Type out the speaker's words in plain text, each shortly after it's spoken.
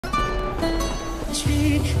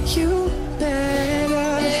treat you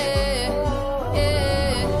better.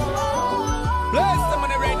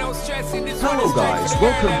 Hello guys,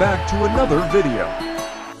 welcome back to another video.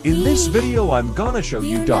 In this video I'm gonna show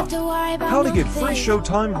you how to get free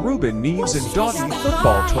Showtime Ruben Neves and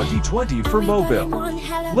eFootball 2020 for mobile.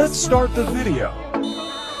 Let's start the video.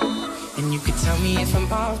 And you can tell me if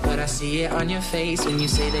I'm off, but I see it on your face when you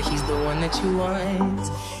say that he's the one that you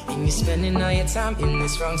want. And you're spending all your time in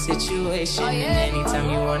this wrong situation. And anytime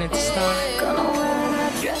you want it to start, gonna wear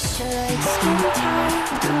that dress you like, skin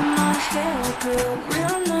tight, do my hair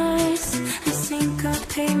real nice. I think I'll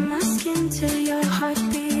pay my skin till your heart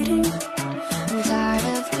beating. I'm tired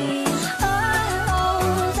of being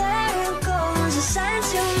oh, there it goes. I sang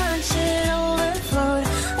too much, it overflowed.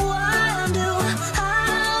 Why do I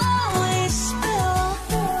always spill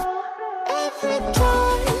every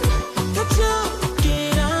time that you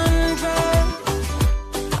get undressed?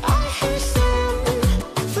 I hear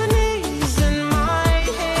symphonies in my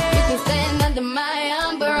head. You can stand under my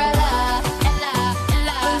umbrella, ella,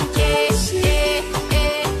 ella, yeah, yeah,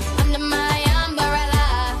 yeah. Under my umbrella,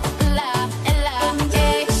 ella, ella,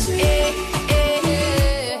 yeah, yeah,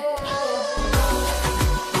 yeah.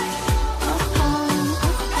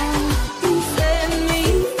 Set me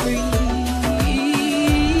free.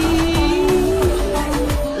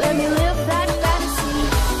 Let me live that fantasy.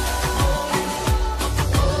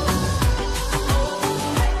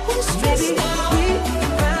 Maybe we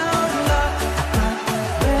found love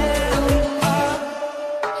where we are.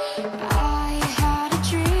 I had a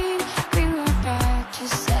dream, we were back to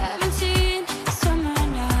 17. Summer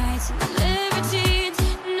nights and libertines,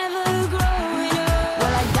 never growing up.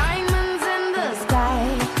 We're like diamonds in the sky.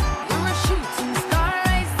 You're a shooting star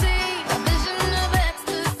I see, a vision of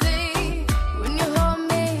ecstasy. When you hold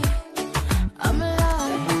me, I'm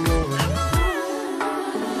alive.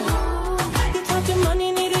 You talking money,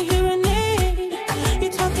 need a hearing aid. You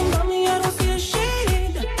talking about me, I don't see a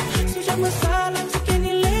shade. Switch up my side, I take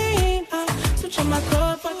any lane. I switch up my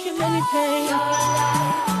cup, I kill any pain.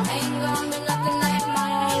 Ain't gonna be nothing like my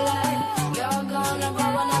life. You're gonna go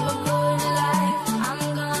and have a good life. I'm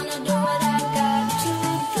gonna do what I got to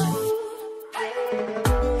do.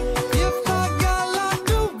 If I got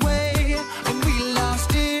locked away and we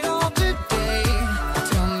lost it all today,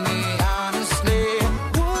 tell me honestly,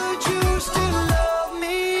 would you still love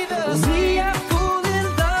me the same? I fall in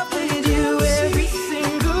love with you every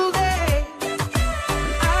single day.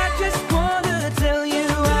 I just wanna tell you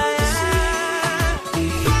I am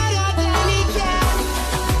better than any cat.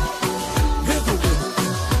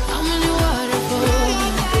 I'm in your waterfall.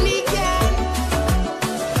 Any cat.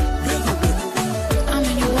 I'm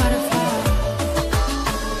in your waterfall.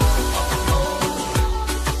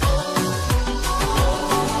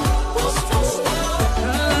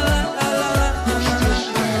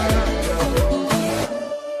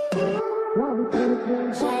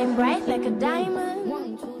 Shine bright like a diamond.